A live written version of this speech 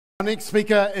Our next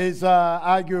speaker is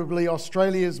arguably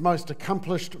Australia's most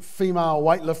accomplished female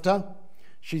weightlifter.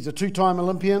 She's a two-time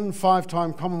Olympian,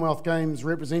 five-time Commonwealth Games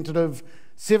representative,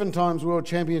 seven times World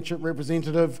Championship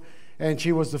representative, and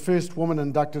she was the first woman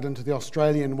inducted into the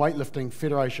Australian Weightlifting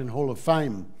Federation Hall of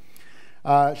Fame.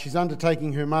 She's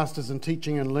undertaking her Masters in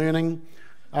Teaching and Learning.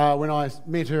 When I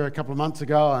met her a couple of months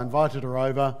ago, I invited her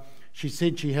over. She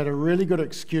said she had a really good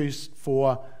excuse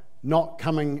for not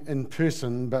coming in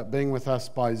person but being with us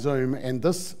by Zoom, and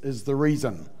this is the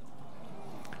reason.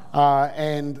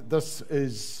 And this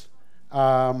is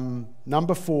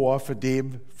number 4 for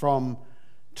Deb from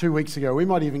 2 weeks ago. We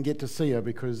might even get to see her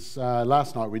because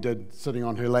last night we did, sitting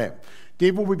on her lap.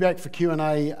 Deb will be back for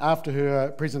Q&A after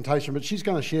her presentation, but she's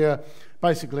going to share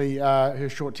basically her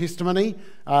short testimony,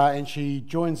 and she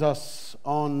joins us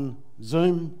on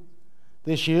Zoom.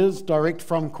 There she is, direct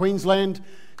from Queensland.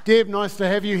 Deb, nice to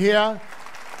have you here,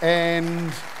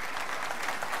 and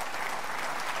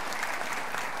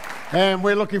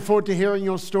we're looking forward to hearing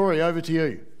your story. Over to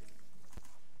you.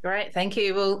 Great, thank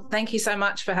you. Well, thank you so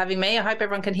much for having me. I hope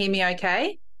everyone can hear me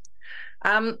okay.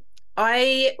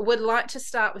 I would like to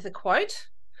start with a quote.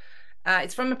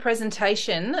 It's from a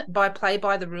presentation by Play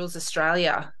by the Rules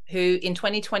Australia, who in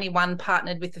 2021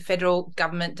 partnered with the Federal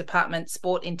Government Department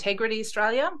Sport Integrity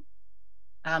Australia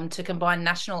to combine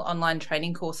national online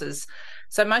training courses.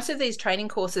 So most of these training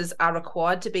courses are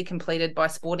required to be completed by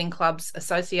sporting clubs,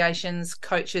 associations,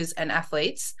 coaches and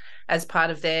athletes as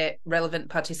part of their relevant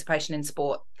participation in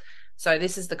sport. So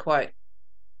this is the quote.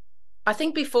 I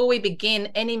think before we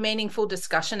begin any meaningful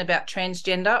discussion about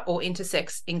transgender or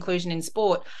intersex inclusion in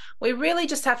sport, we really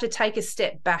just have to take a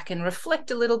step back and reflect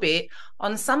a little bit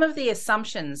on some of the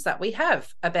assumptions that we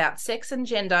have about sex and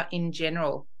gender in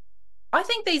general. I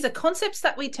think these are concepts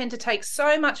that we tend to take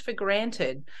so much for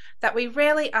granted that we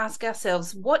rarely ask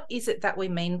ourselves, what is it that we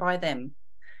mean by them?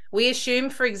 We assume,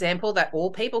 for example, that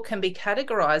all people can be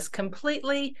categorised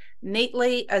completely,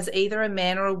 neatly as either a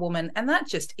man or a woman, and that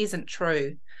just isn't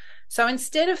true. So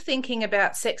instead of thinking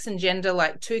about sex and gender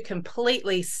like two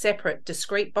completely separate,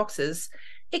 discrete boxes,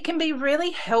 it can be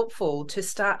really helpful to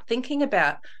start thinking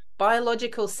about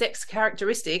biological sex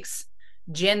characteristics,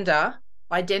 gender,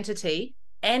 identity,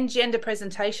 and gender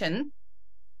presentation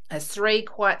as 3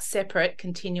 quite separate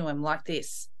continuum like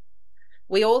this.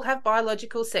 We all have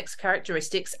biological sex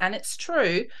characteristics, and it's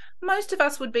true, most of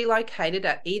us would be located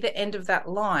at either end of that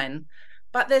line,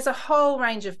 but there's a whole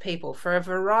range of people for a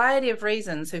variety of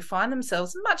reasons who find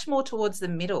themselves much more towards the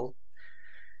middle.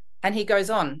 And he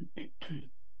goes on.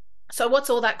 So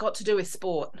what's all that got to do with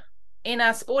sport? In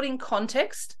our sporting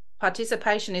context,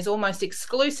 participation is almost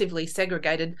exclusively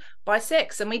segregated by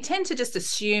sex, and we tend to just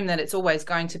assume that it's always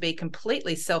going to be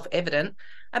completely self-evident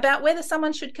about whether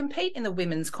someone should compete in the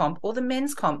women's comp or the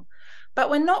men's comp.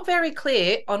 But we're not very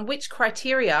clear on which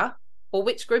criteria or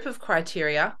which group of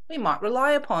criteria we might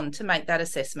rely upon to make that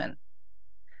assessment.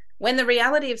 When the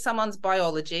reality of someone's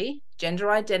biology,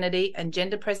 gender identity, and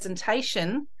gender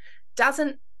presentation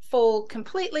doesn't fall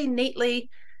completely neatly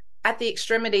at the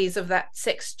extremities of that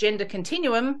sex-gender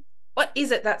continuum, what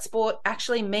is it that sport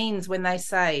actually means when they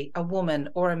say a woman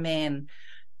or a man?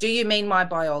 Do you mean my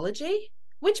biology?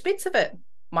 Which bits of it?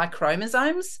 My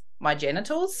chromosomes? My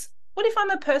genitals? What if I'm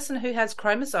a person who has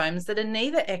chromosomes that are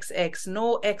neither XX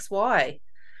nor XY?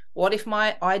 What if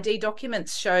my ID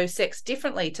documents show sex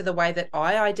differently to the way that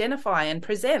I identify and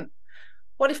present?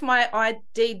 What if my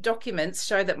ID documents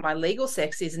show that my legal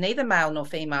sex is neither male nor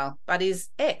female, but is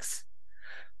X?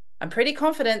 I'm pretty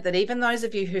confident that even those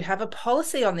of you who have a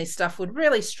policy on this stuff would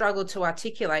really struggle to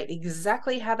articulate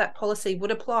exactly how that policy would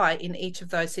apply in each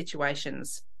of those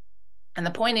situations. And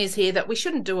the point is here that we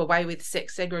shouldn't do away with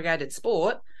sex-segregated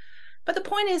sport, but the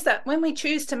point is that when we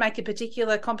choose to make a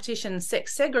particular competition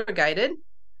sex-segregated,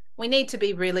 we need to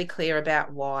be really clear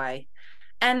about why.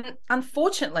 And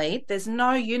unfortunately, there's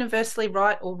no universally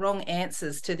right or wrong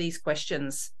answers to these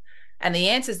questions. And the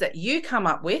answers that you come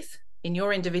up with in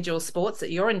your individual sports that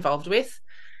you're involved with,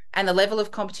 and the level of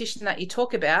competition that you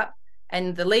talk about,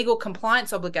 and the legal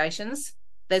compliance obligations,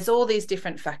 there's all these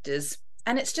different factors.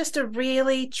 And it's just a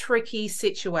really tricky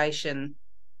situation.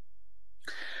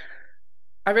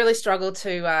 I really struggle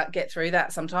to get through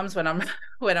that sometimes when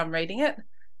I'm reading it.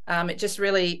 It just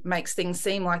really makes things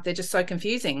seem like they're just so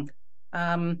confusing.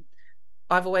 I've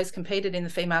always competed in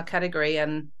the female category,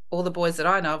 and all the boys that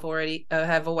I know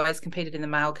have always competed in the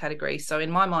male category. So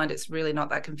in my mind, it's really not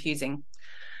that confusing.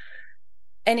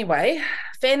 Anyway,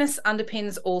 fairness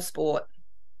underpins all sport.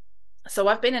 So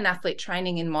I've been an athlete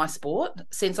training in my sport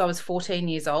since I was 14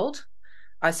 years old.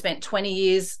 I spent 20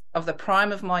 years of the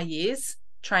prime of my years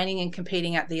training and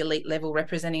competing at the elite level,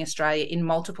 representing Australia in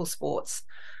multiple sports,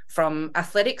 from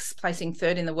athletics, placing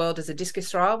third in the world as a discus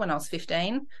thrower when I was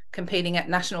 15, competing at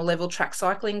national level track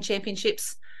cycling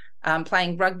championships,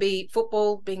 playing rugby,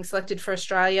 football, being selected for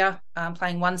Australia,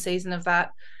 playing one season of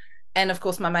that. And of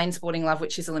course, my main sporting love,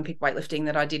 which is Olympic weightlifting,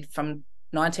 that I did from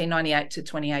 1998 to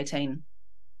 2018.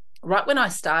 Right when I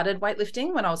started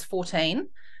weightlifting, when I was 14,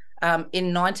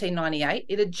 in 1998,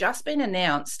 it had just been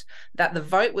announced that the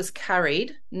vote was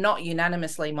carried, not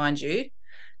unanimously, mind you,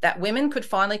 that women could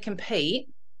finally compete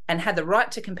and had the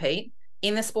right to compete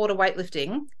in the sport of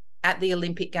weightlifting at the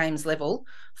Olympic Games level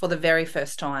for the very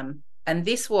first time. And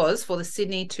this was for the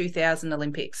Sydney 2000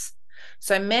 Olympics.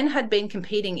 So men had been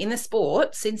competing in the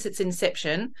sport since its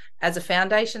inception as a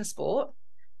foundation sport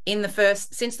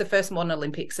since the first modern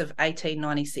Olympics of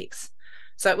 1896.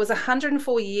 So it was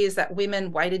 104 years that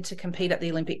women waited to compete at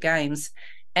the Olympic Games,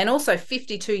 and also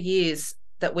 52 years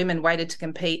that women waited to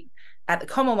compete at the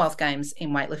Commonwealth Games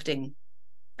in weightlifting.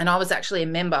 And I was actually a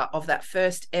member of that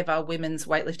first ever women's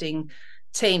weightlifting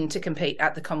team to compete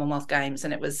at the Commonwealth Games,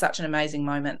 and it was such an amazing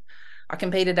moment. I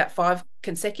competed at 5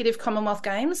 consecutive Commonwealth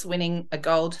Games, winning a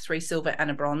gold, 3 silver and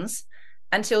a bronze,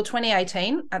 until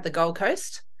 2018 at the Gold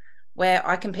Coast, where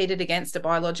I competed against a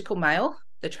biological male,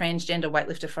 the transgender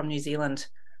weightlifter from New Zealand.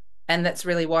 And that's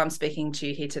really why I'm speaking to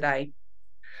you here today.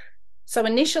 So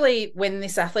initially, when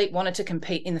this athlete wanted to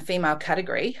compete in the female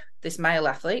category, this male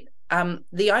athlete,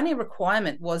 the only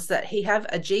requirement was that he have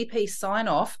a GP sign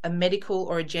off, a medical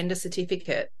or a gender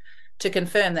certificate to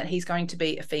confirm that he's going to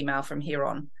be a female from here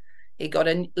on. He got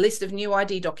a list of new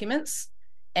ID documents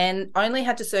and only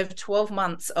had to serve 12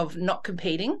 months of not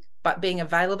competing, but being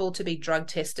available to be drug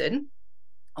tested,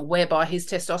 whereby his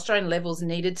testosterone levels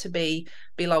needed to be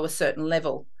below a certain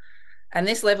level. And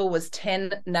this level was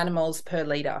 10 nanomoles per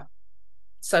litre.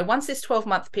 So once this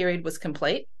 12-month period was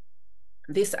complete,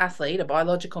 this athlete, a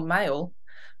biological male,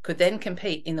 could then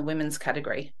compete in the women's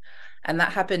category. And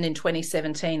that happened in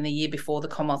 2017, the year before the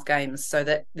Commonwealth Games, so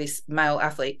that this male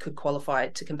athlete could qualify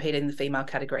to compete in the female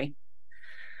category.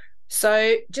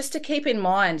 So just to keep in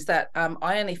mind that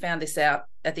I only found this out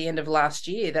at the end of last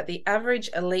year, that the average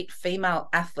elite female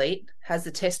athlete has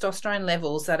the testosterone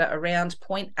levels that are around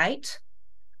 0.8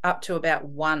 up to about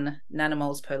 1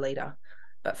 nanomoles per litre.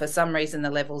 But for some reason, the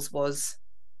levels was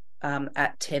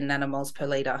at 10 nanomoles per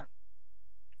litre.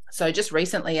 So just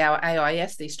recently, our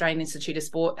AIS, the Australian Institute of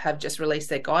Sport, have just released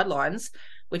their guidelines,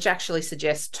 which actually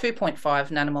suggests 2.5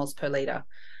 nanomoles per litre.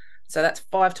 So that's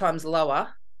 5 times lower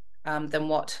than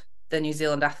what the New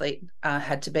Zealand athlete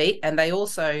had to be. And they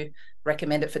also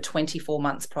recommend it for 24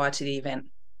 months prior to the event.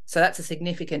 So that's a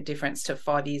significant difference to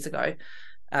 5 years ago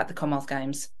at the Commonwealth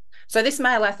Games. So this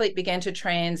male athlete began to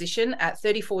transition at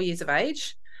 34 years of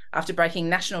age after breaking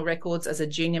national records as a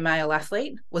junior male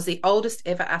athlete, was the oldest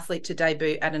ever athlete to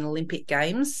debut at an Olympic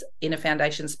Games in a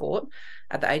foundation sport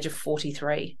at the age of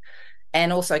 43,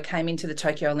 and also came into the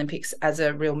Tokyo Olympics as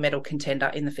a real medal contender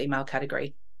in the female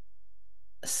category.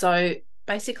 So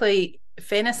basically,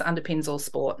 fairness underpins all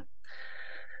sport.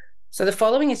 So the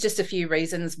following is just a few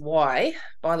reasons why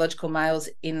biological males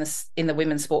in the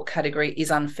women's sport category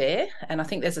is unfair. And I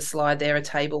think there's a slide there, a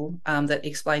table that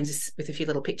explains this with a few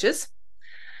little pictures.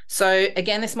 So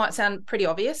again, this might sound pretty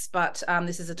obvious, but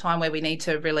this is a time where we need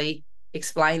to really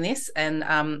explain this.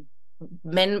 And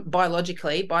men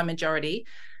biologically, by majority,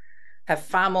 have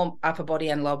far more upper body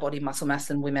and lower body muscle mass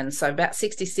than women. So about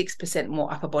 66%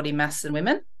 more upper body mass than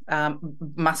women,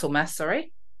 muscle mass,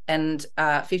 sorry, and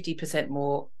 50%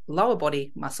 more lower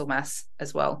body muscle mass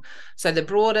as well. So the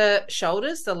broader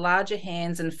shoulders, the larger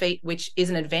hands and feet, which is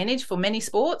an advantage for many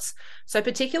sports. So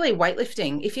particularly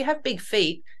weightlifting, if you have big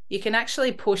feet, you can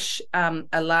actually push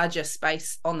a larger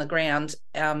space on the ground.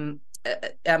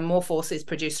 More force is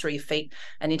produced through your feet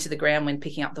and into the ground when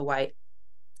picking up the weight.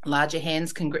 Larger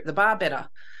hands can grip the bar better.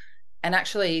 And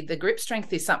actually, the grip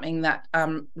strength is something that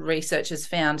researchers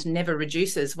found never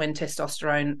reduces when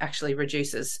testosterone actually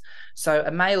reduces. So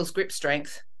a male's grip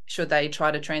strength, should they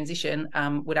try to transition,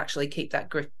 would actually keep that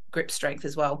grip strength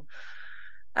as well.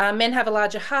 Men have a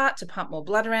larger heart to pump more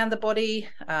blood around the body,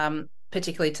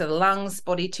 particularly to the lungs,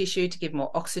 body tissue to give more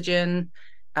oxygen.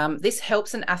 This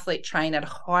helps an athlete train at a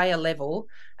higher level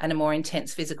and a more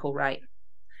intense physical rate.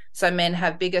 So men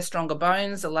have bigger, stronger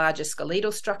bones, a larger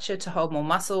skeletal structure to hold more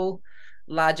muscle.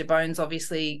 Larger bones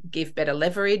obviously give better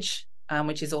leverage,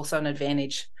 which is also an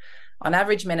advantage. On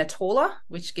average, men are taller,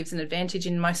 which gives an advantage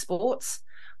in most sports,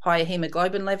 higher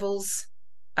hemoglobin levels.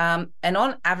 And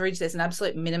on average, there's an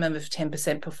absolute minimum of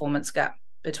 10% performance gap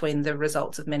between the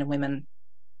results of men and women.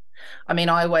 I mean,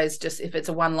 I always just, if it's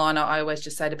a one-liner, I always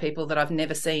just say to people that I've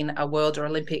never seen a world or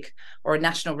Olympic or a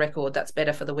national record that's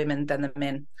better for the women than the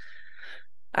men.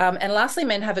 And lastly,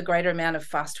 men have a greater amount of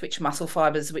fast twitch muscle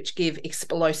fibers, which give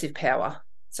explosive power.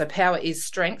 So power is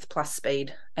strength plus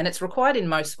speed, and it's required in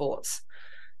most sports.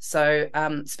 So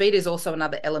speed is also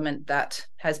another element that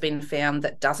has been found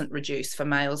that doesn't reduce for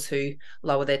males who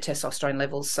lower their testosterone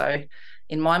levels. So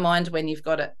in my mind, when you've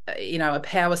got a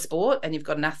power sport and you've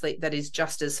got an athlete that is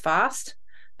just as fast,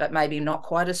 but maybe not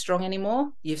quite as strong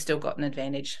anymore, you've still got an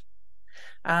advantage.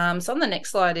 So on the next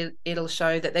slide, it'll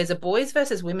show that there's a boys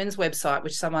versus women's website,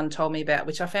 which someone told me about,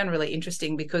 which I found really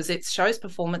interesting because it shows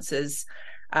performances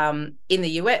in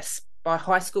the US by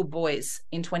high school boys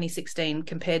in 2016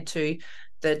 compared to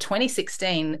the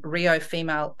 2016 Rio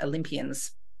female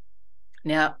Olympians.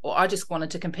 Now, I just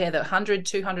wanted to compare the 100,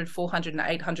 200, 400, and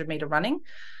 800 meter running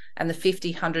and the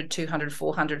 50, 100, 200,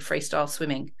 400 freestyle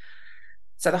swimming.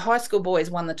 So the high school boys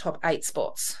won the top 8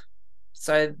 spots.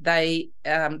 So they,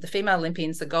 the female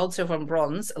Olympians, the gold, silver, and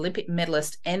bronze Olympic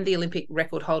medalists and the Olympic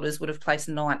record holders would have placed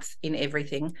 9th in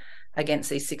everything against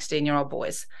these 16-year-old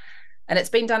boys. And it's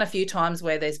been done a few times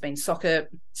where there's been soccer,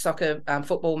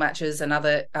 football matches and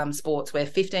other sports where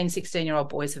 15, 16-year-old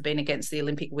boys have been against the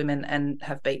Olympic women and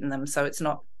have beaten them. So it's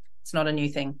not a new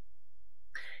thing.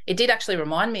 It did actually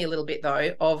remind me a little bit,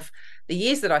 though, of the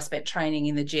years that I spent training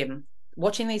in the gym,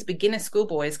 watching these beginner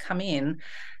schoolboys come in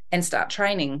and start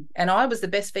training. And I was the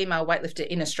best female weightlifter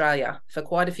in Australia for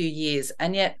quite a few years.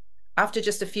 And yet, after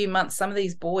just a few months, some of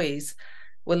these boys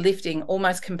were lifting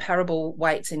almost comparable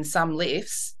weights in some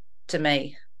lifts to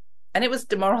me. And it was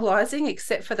demoralizing,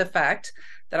 except for the fact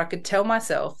that I could tell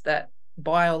myself that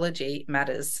biology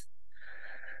matters.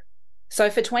 So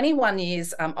for 21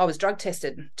 years, I was drug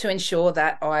tested to ensure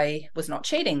that I was not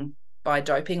cheating by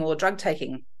doping or drug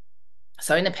taking.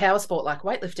 So in a power sport like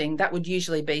weightlifting, that would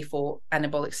usually be for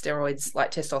anabolic steroids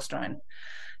like testosterone.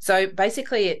 So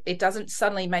basically, it doesn't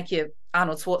suddenly make you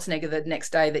Arnold Schwarzenegger the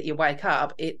next day that you wake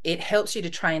up. It helps you to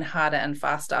train harder and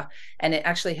faster, and it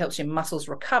actually helps your muscles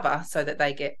recover so that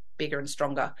they get bigger and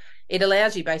stronger. It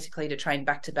allows you basically to train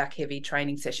back-to-back heavy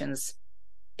training sessions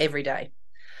every day.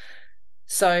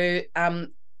 So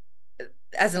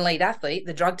as an elite athlete,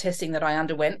 the drug testing that I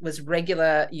underwent was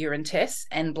regular urine tests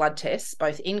and blood tests,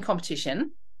 both in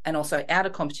competition and also out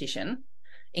of competition,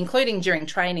 including during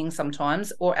training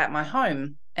sometimes or at my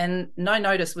home. And no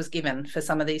notice was given for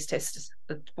some of these tests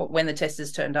when the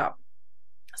testers turned up.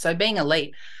 So being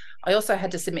elite, I also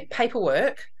had to submit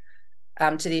paperwork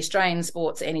to the Australian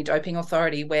Sports Anti-Doping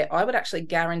Authority, where I would actually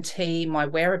guarantee my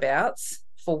whereabouts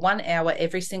for 1 hour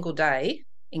every single day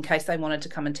in case they wanted to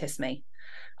come and test me.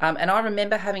 And I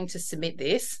remember having to submit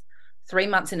this 3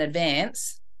 months in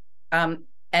advance. And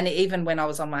even when I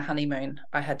was on my honeymoon,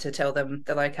 I had to tell them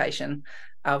the location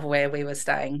of where we were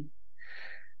staying.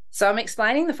 So I'm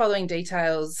explaining the following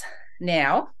details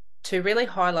now to really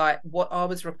highlight what I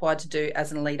was required to do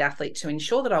as an elite athlete to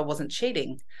ensure that I wasn't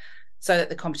cheating so that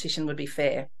the competition would be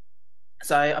fair.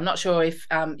 So I'm not sure if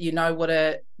you know what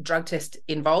a drug test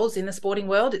involves in the sporting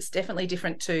world. It's definitely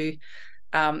different to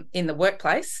in the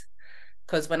workplace,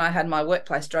 because when I had my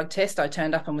workplace drug test, I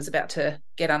turned up and was about to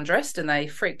get undressed and they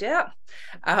freaked out.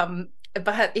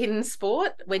 But in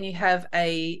sport, when you have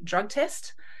a drug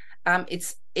test,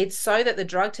 it's so that the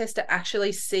drug tester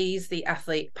actually sees the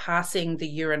athlete passing the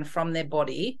urine from their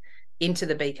body into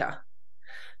the beaker.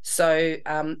 So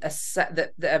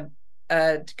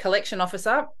a collection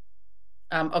officer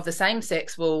of the same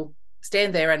sex will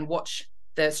stand there and watch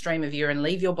the stream of urine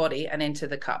leave your body and enter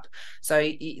the cup. So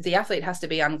the athlete has to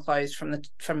be unclothed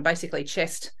from basically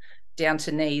chest down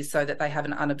to knees so that they have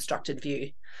an unobstructed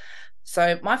view.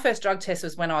 So my first drug test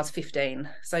was when I was 15.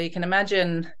 So you can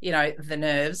imagine, the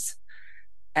nerves,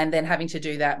 and then having to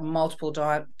do that multiple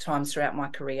times throughout my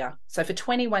career. So for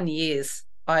 21 years,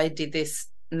 I did this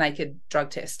naked drug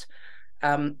test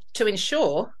to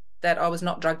ensure that I was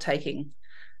not drug taking,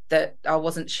 that I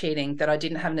wasn't cheating, that I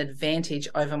didn't have an advantage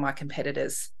over my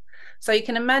competitors. So you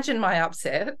can imagine my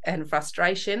upset and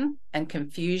frustration and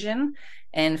confusion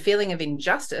and feeling of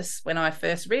injustice when I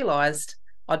first realised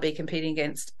I'd be competing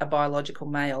against a biological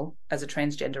male as a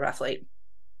transgender athlete.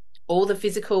 All the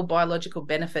physical, biological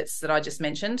benefits that I just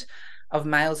mentioned of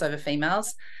males over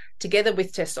females, together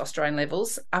with testosterone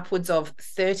levels upwards of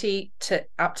 30 to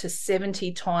up to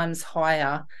 70 times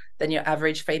higher than your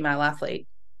average female athlete,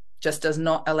 just does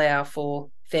not allow for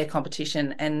fair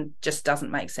competition and just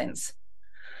doesn't make sense.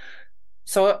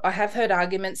 So I have heard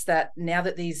arguments that now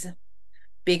that these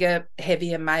bigger,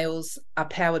 heavier males are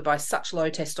powered by such low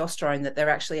testosterone that they're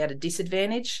actually at a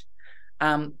disadvantage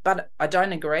But I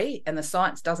don't agree, and the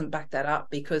science doesn't back that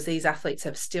up, because these athletes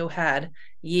have still had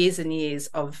years and years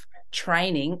of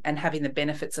training and having the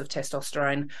benefits of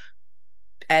testosterone,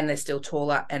 and they're still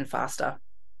taller and faster.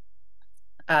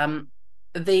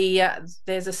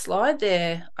 There's a slide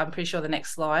there, I'm pretty sure the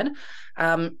next slide.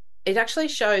 It actually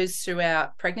shows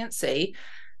throughout pregnancy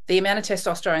the amount of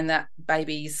testosterone that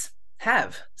babies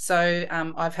have. So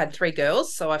I've had 3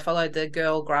 girls, so I followed the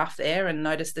girl graph there and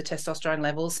noticed the testosterone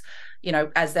levels,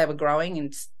 as they were growing in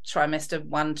trimester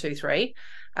 1, 2, 3.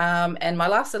 And my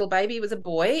last little baby was a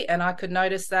boy, and I could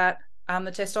notice that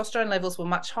the testosterone levels were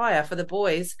much higher for the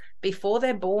boys before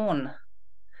they're born.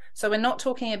 So we're not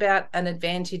talking about an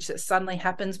advantage that suddenly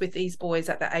happens with these boys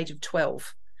at the age of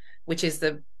 12, which is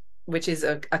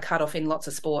a cutoff in lots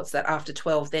of sports, that after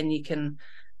 12, then you can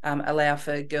allow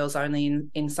for girls only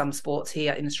in some sports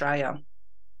here in Australia.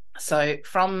 So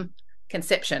from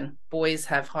conception, boys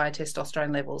have higher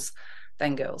testosterone levels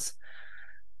than girls.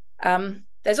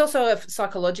 There's also a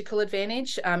psychological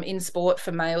advantage in sport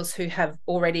for males who have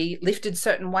already lifted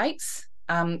certain weights,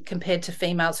 compared to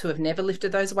females who have never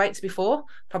lifted those weights before.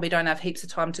 Probably don't have heaps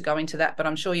of time to go into that, but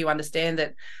I'm sure you understand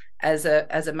that as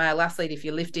a male athlete, if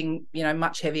you're lifting,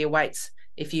 much heavier weights,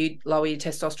 if you lower your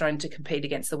testosterone to compete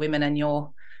against the women and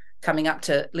you're coming up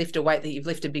to lift a weight that you've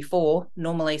lifted before,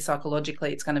 normally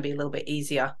psychologically it's going to be a little bit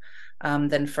easier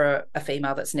than for a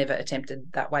female that's never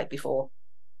attempted that weight before.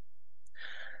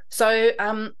 So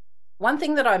one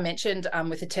thing that I mentioned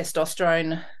with the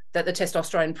testosterone, that the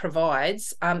testosterone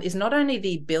provides, is not only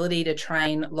the ability to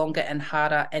train longer and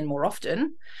harder and more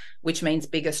often, which means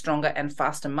bigger, stronger and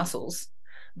faster muscles,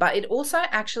 but it also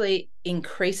actually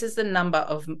increases the number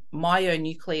of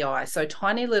myonuclei, so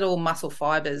tiny little muscle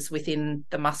fibers within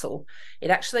the muscle.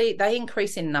 They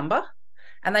increase in number,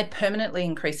 and they permanently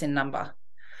increase in number.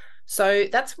 So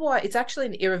that's why it's actually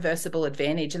an irreversible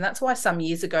advantage. And that's why some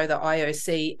years ago, the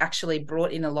IOC actually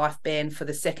brought in a life ban for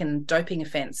the second doping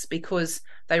offence, because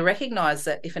they recognised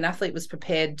that if an athlete was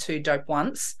prepared to dope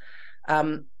once,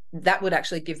 that would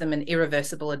actually give them an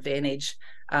irreversible advantage,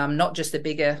 not just the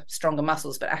bigger, stronger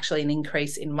muscles, but actually an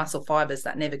increase in muscle fibres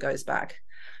that never goes back.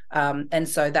 And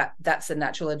so that's a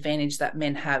natural advantage that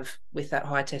men have with that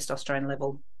high testosterone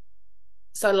level.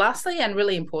 So lastly, and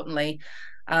really importantly,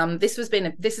 this has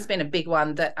been a big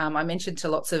one that I mentioned to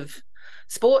lots of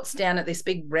sports down at this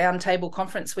big roundtable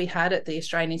conference we had at the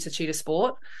Australian Institute of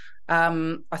Sport.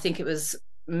 I think it was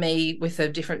me with a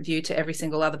different view to every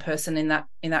single other person in that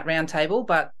roundtable,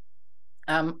 but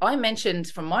I mentioned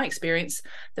from my experience,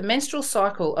 the menstrual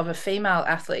cycle of a female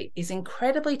athlete is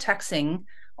incredibly taxing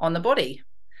on the body,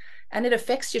 and it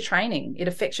affects your training. It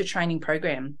affects your training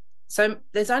program. So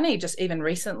there's only just even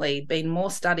recently been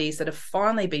more studies that have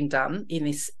finally been done in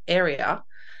this area,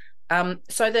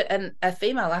 so that a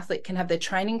female athlete can have their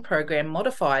training program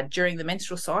modified during the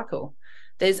menstrual cycle.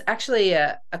 There's actually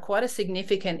quite a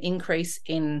significant increase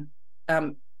in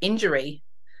injury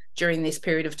during this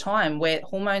period of time, where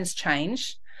hormones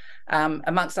change,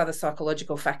 amongst other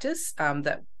psychological factors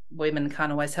that women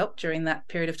can't always help during that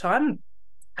period of time.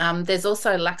 There's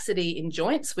also laxity in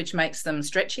joints, which makes them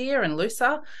stretchier and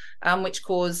looser, which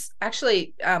cause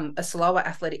actually a slower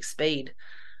athletic speed.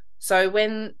 So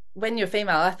when your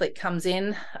female athlete comes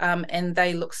in and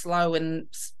they look slow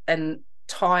and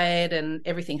tired and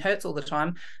everything hurts all the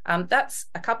time, that's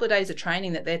a couple of days of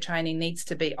training that their training needs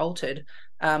to be altered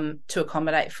to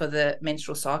accommodate for the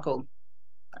menstrual cycle.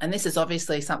 And this is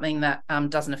obviously something that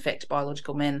doesn't affect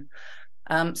biological men.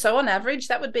 So on average,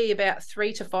 that would be about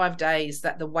 3 to 5 days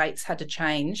that the weights had to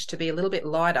change to be a little bit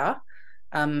lighter.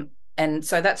 And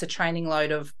so that's a training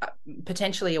load of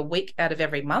potentially a week out of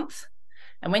every month.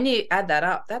 And when you add that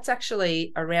up, that's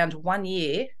actually around 1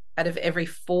 year out of every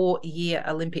 4-year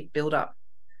Olympic build-up.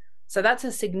 So that's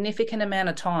a significant amount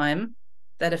of time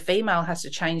that a female has to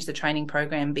change the training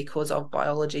program because of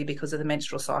biology, because of the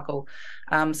menstrual cycle,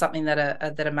 something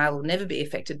that a male will never be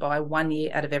affected by 1 year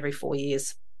out of every 4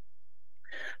 years.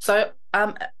 So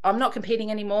I'm not competing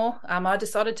anymore. I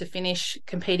decided to finish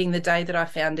competing the day that I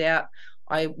found out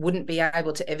I wouldn't be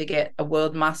able to ever get a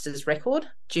world masters record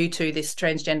due to this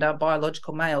transgender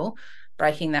biological male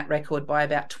breaking that record by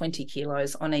about 20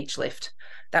 kilos on each lift.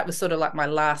 That was sort of like my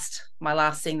last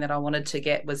thing that I wanted to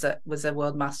get was a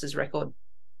world masters record.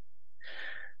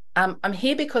 I'm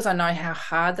here because I know how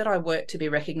hard that I worked to be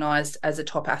recognised as a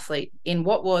top athlete in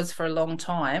what was for a long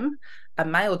time a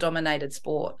male-dominated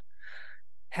sport.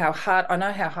 I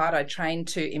know how hard I trained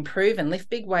to improve and lift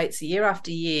big weights year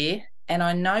after year, and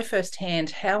I know firsthand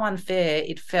how unfair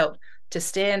it felt to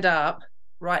stand up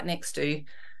right next to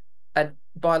a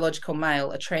biological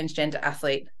male, a transgender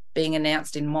athlete, being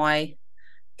announced in my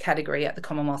category at the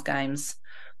Commonwealth Games.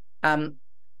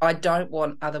 I don't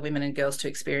want other women and girls to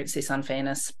experience this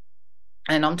unfairness.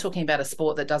 And I'm talking about a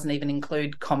sport that doesn't even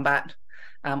include combat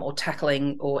or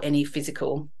tackling or any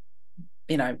physicalness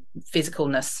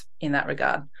in that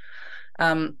regard.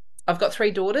 I've got 3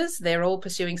 daughters. They're all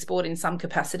pursuing sport in some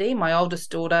capacity. My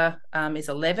oldest daughter is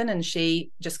 11, and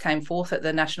she just came fourth at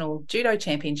the National Judo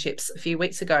Championships a few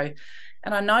weeks ago.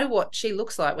 And I know what she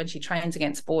looks like when she trains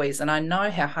against boys, and I know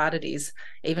how hard it is,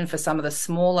 even for some of the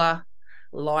smaller,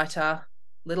 lighter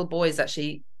little boys that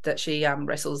she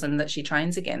wrestles and that she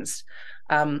trains against.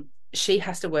 She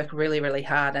has to work really, really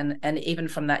hard, and even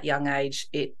from that young age,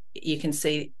 you can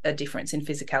see a difference in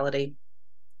physicality.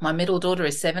 My middle daughter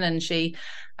is 7, and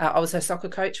I was her soccer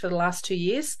coach for the last 2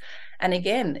 years. And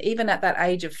again, even at that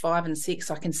age of 5 and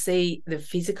 6, I can see the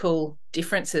physical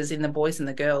differences in the boys and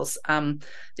the girls,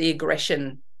 the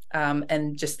aggression,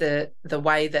 and just the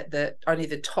way that only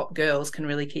the top girls can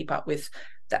really keep up with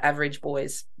the average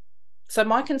boys. So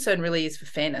my concern really is for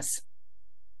fairness.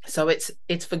 So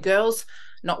it's for girls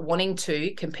not wanting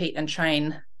to compete and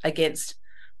train against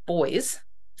boys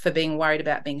for being worried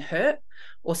about being hurt,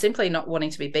 or simply not wanting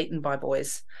to be beaten by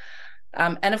boys.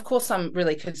 And of course, I'm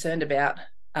really concerned about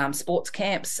sports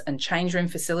camps and change room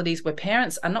facilities where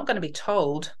parents are not going to be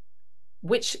told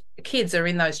which kids are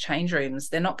in those change rooms.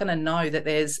 They're not going to know that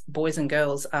there's boys and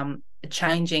girls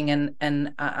changing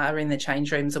and are in the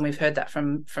change rooms. And we've heard that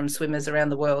from swimmers around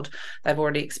the world. They've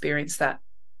already experienced that.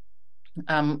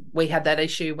 We had that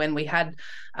issue when we had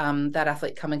that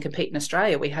athlete come and compete in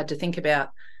Australia. We had to think about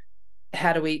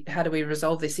how do we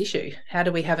resolve this issue? How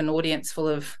do we have an audience full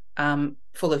of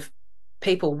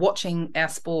people watching our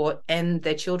sport and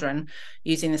their children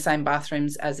using the same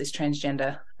bathrooms as this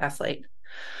transgender athlete?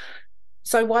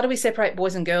 So why do we separate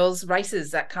boys and girls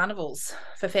races at carnivals?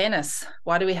 For fairness.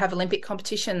 Why do we have Olympic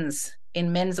competitions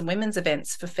in men's and women's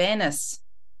events? For fairness.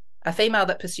 A female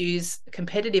that pursues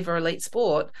competitive or elite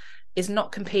sport is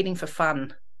not competing for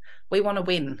fun. We want to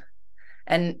win.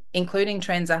 And including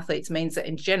trans athletes means that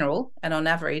in general and on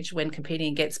average, when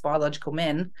competing against biological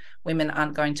men, women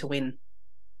aren't going to win.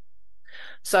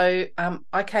 So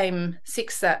I came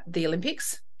 6th at the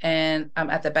Olympics and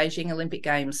at the Beijing Olympic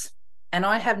Games. And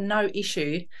I have no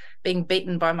issue being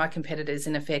beaten by my competitors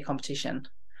in a fair competition.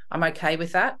 I'm okay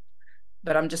with that,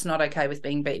 but I'm just not okay with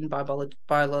being beaten by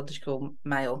biological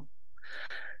male.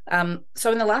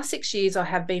 So in the last 6 years, I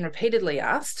have been repeatedly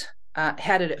asked,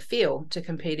 how did it feel to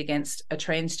compete against a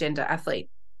transgender athlete?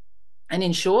 And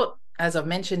in short, as I've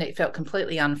mentioned, it felt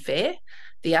completely unfair.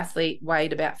 The athlete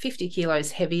weighed about 50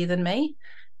 kilos heavier than me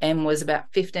and was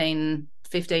about 15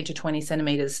 to 20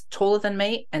 centimetres taller than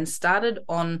me, and started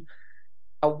on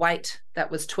a weight that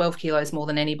was 12 kilos more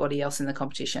than anybody else in the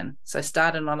competition. So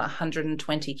started on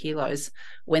 120 kilos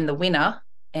when the winner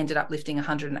ended up lifting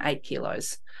 108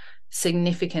 kilos.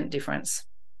 Significant difference.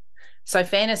 So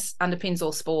fairness underpins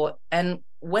all sport. And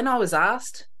when I was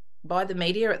asked by the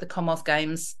media at the Commonwealth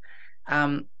Games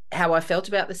how I felt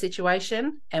about the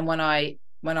situation, and when I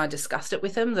discussed it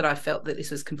with them that I felt that this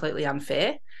was completely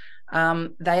unfair,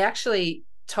 they actually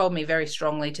told me very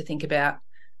strongly to think about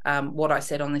what I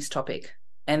said on this topic,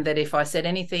 and that if I said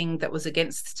anything that was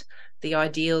against the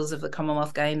ideals of the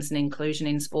Commonwealth Games and inclusion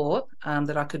in sport,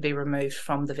 that I could be removed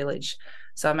from the village.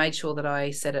 So I made sure that I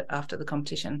said it after the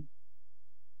competition.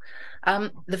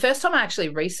 The first time I actually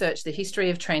researched the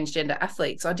history of transgender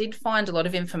athletes, I did find a lot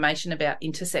of information about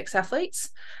intersex athletes,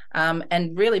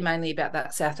 and really mainly about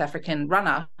that South African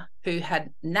runner who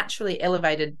had naturally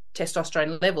elevated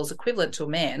testosterone levels equivalent to a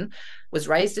man, was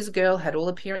raised as a girl, had all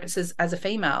appearances as a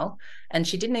female, and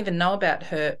she didn't even know about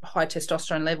her high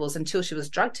testosterone levels until she was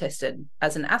drug tested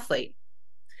as an athlete.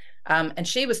 And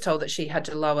she was told that she had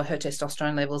to lower her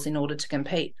testosterone levels in order to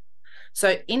compete.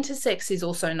 So intersex is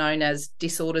also known as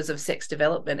disorders of sex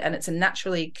development, and it's a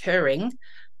naturally occurring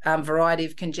variety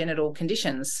of congenital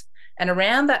conditions. And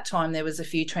around that time, there was a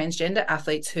few transgender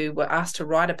athletes who were asked to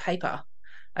write a paper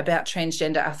about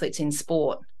transgender athletes in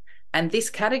sport. And this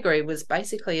category was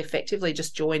basically effectively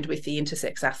just joined with the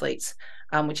intersex athletes,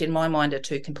 which in my mind are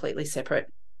two completely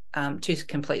separate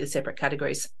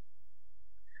categories.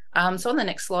 So on the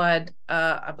next slide,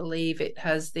 I believe it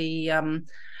has the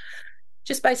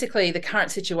just basically the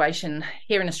current situation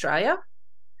here in Australia.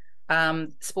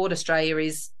 Sport Australia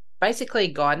is basically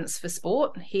guidance for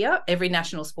sport here. Every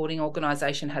national sporting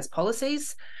organisation has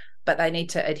policies, but they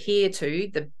need to adhere to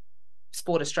the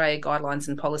Sport Australia guidelines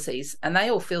and policies, and they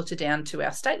all filter down to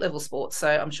our state level sports. So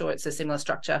I'm sure it's a similar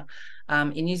structure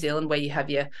in New Zealand, where you have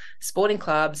your sporting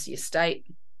clubs, your state,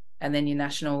 and then your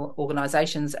national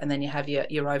organisations, and then you have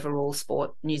your overall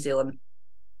sport, New Zealand.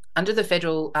 Under the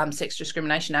Federal Sex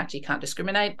Discrimination Act, you can't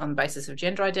discriminate on the basis of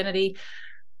gender identity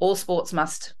All sports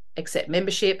must accept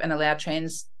membership and allow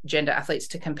transgender athletes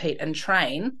to compete and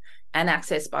train and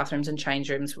access bathrooms and change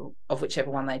rooms of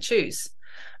whichever one they choose.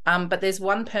 But there's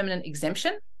one permanent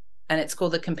exemption, and it's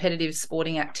called the competitive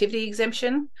sporting activity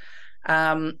exemption,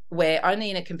 where only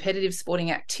in a competitive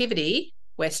sporting activity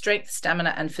where strength,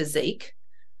 stamina, and physique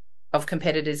of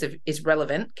competitors is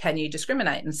relevant, can you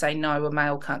discriminate and say, no, a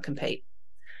male can't compete.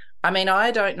 I mean,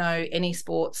 I don't know any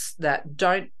sports that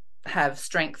don't have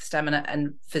strength, stamina,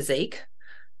 and physique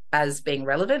as being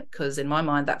relevant, because in my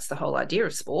mind, that's the whole idea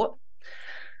of sport.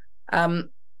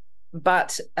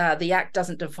 But the Act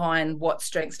doesn't define what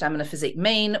strength, stamina, physique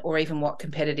mean, or even what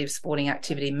competitive sporting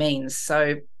activity means.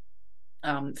 So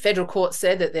federal court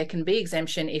said that there can be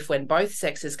exemption if, when both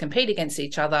sexes compete against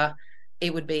each other,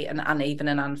 it would be an uneven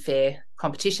and unfair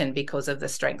competition because of the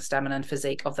strength, stamina, and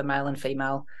physique of the male and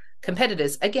female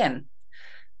competitors. Again,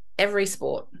 every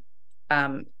sport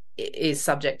is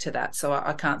subject to that. So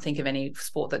I can't think of any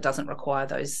sport that doesn't require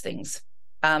those things.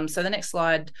 So the next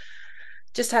slide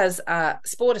just has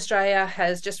Sport Australia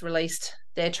has just released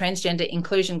their transgender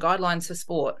inclusion guidelines for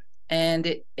sport,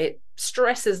 and it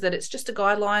stresses that it's just a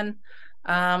guideline.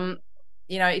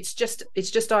 It's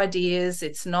just ideas.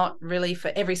 It's not really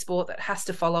for every sport that has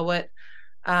to follow it.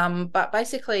 But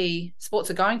basically, sports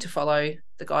are going to follow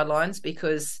the guidelines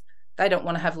because they don't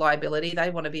want to have liability. They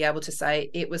want to be able to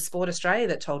say it was Sport Australia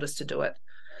that told us to do it.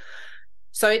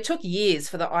 So it took years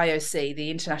for the IOC, the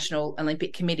International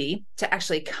Olympic Committee, to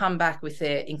actually come back with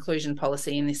their inclusion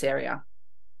policy in this area.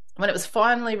 When it was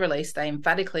finally released, they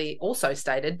emphatically also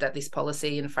stated that this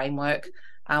policy and framework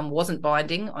wasn't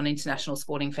binding on international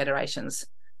sporting federations.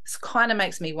 This kind of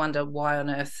makes me wonder why on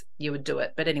earth you would do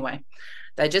it. But anyway,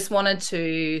 they just wanted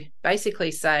to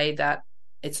basically say that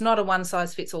it's not a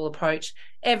one-size-fits-all approach.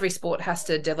 Every sport has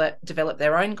to develop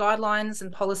their own guidelines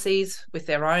and policies with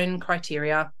their own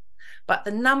criteria. But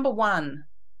the number one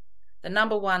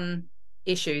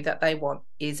issue that they want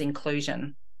is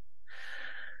inclusion.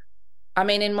 I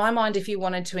mean, in my mind, if you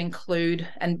wanted to include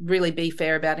and really be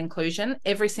fair about inclusion,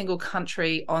 every single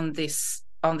country on this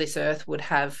earth would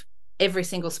have every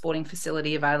single sporting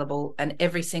facility available, and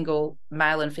every single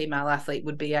male and female athlete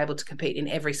would be able to compete in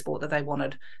every sport that they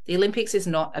wanted. The Olympics is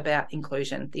not about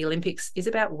inclusion. The Olympics is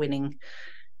about winning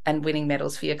and winning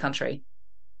medals for your country.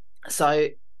 So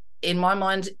in my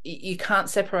mind, you can't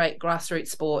separate grassroots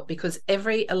sport because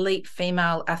every elite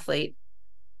female athlete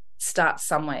starts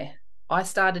somewhere. I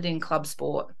started in club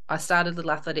sport. I started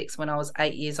little athletics when I was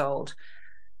 8 years old.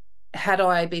 Had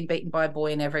I been beaten by a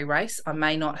boy in every race, I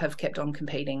may not have kept on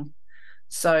competing.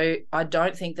 So I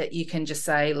don't think that you can just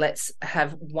say, let's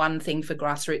have one thing for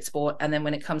grassroots sport, and then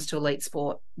when it comes to elite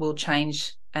sport, we'll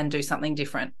change and do something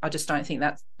different. I just don't think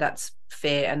that's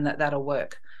fair and that'll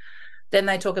work. Then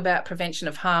they talk about prevention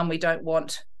of harm. The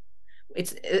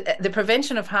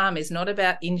prevention of harm is not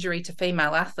about injury to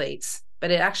female athletes,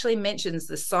 but it actually mentions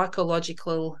the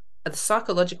psychological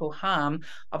harm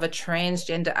of a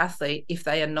transgender athlete if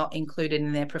they are not included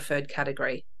in their preferred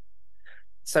category.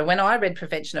 So when I read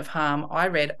prevention of harm, I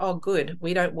read, oh, good,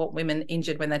 we don't want women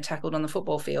injured when they're tackled on the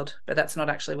football field, but that's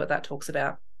not actually what that talks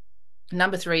about.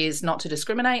 Number 3 is not to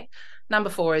discriminate.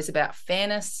 Number 4 is about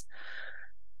fairness.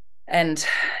 And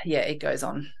yeah, it goes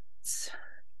on. It's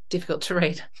difficult to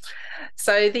read.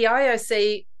 So the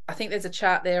IOC, I think there's a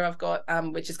chart there I've got,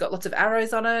 which has got lots of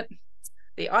arrows on it.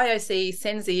 The IOC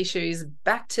sends the issues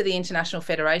back to the international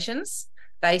federations.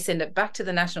 They send it back to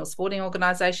the national sporting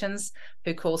organisations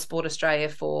who call Sport Australia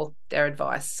for their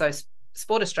advice. So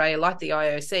Sport Australia, like the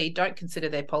IOC, don't consider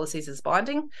their policies as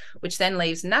binding, which then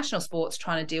leaves national sports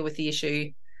trying to deal with the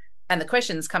issue and the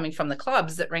questions coming from the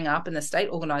clubs that ring up and the state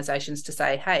organisations to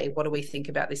say, hey, what do we think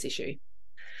about this issue?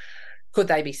 Could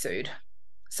they be sued?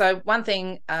 So one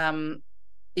thing,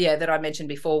 that I mentioned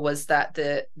before was that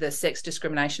the Sex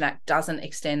Discrimination Act doesn't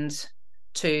extend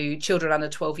to children under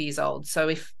 12 years old. So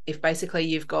if basically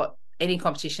you've got any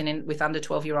competition with under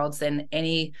 12-year-olds, then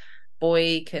any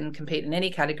boy can compete in any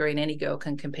category and any girl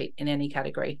can compete in any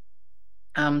category.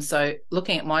 So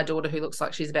looking at my daughter, who looks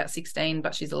like she's about 16,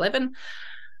 but she's 11,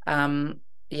 I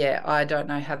don't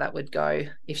know how that would go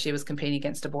if she was competing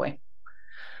against a boy.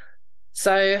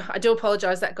 So I do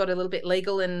apologise that got a little bit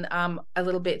legal and a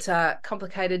little bit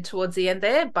complicated towards the end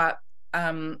there, but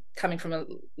coming from a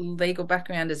legal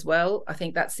background as well, I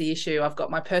think that's the issue. I've got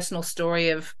my personal story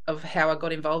of how I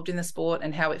got involved in the sport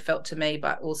and how it felt to me,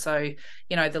 but also,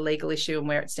 the legal issue and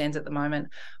where it stands at the moment.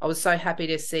 I was so happy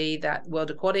to see that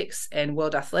World Aquatics and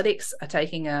World Athletics are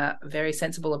taking a very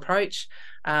sensible approach.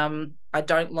 I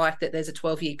don't like that there's a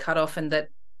 12-year cutoff and that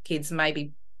kids may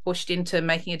be pushed into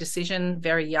making a decision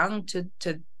very young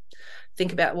to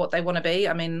think about what they want to be.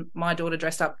 I mean, my daughter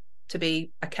dressed up to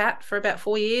be a cat for about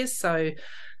 4 years. So,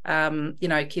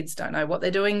 kids don't know what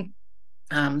they're doing.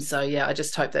 I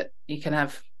just hope that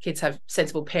kids have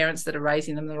sensible parents that are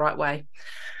raising them the right way.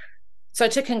 So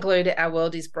to conclude, our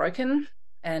world is broken,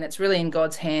 and it's really in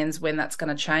God's hands when that's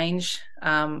going to change.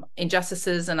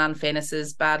 Injustices and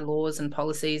unfairnesses, bad laws and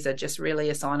policies are just really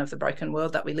a sign of the broken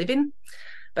world that we live in.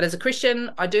 But as a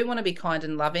Christian, I do want to be kind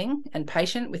and loving and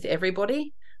patient with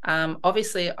everybody.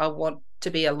 Obviously, I want to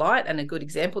be a light and a good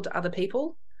example to other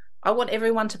people. I want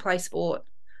everyone to play sport.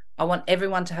 I want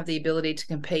everyone to have the ability to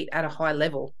compete at a high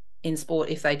level in sport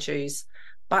if they choose.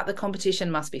 But the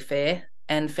competition must be fair,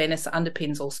 and fairness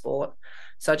underpins all sport.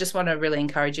 So I just want to really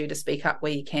encourage you to speak up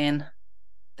where you can.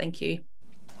 Thank you.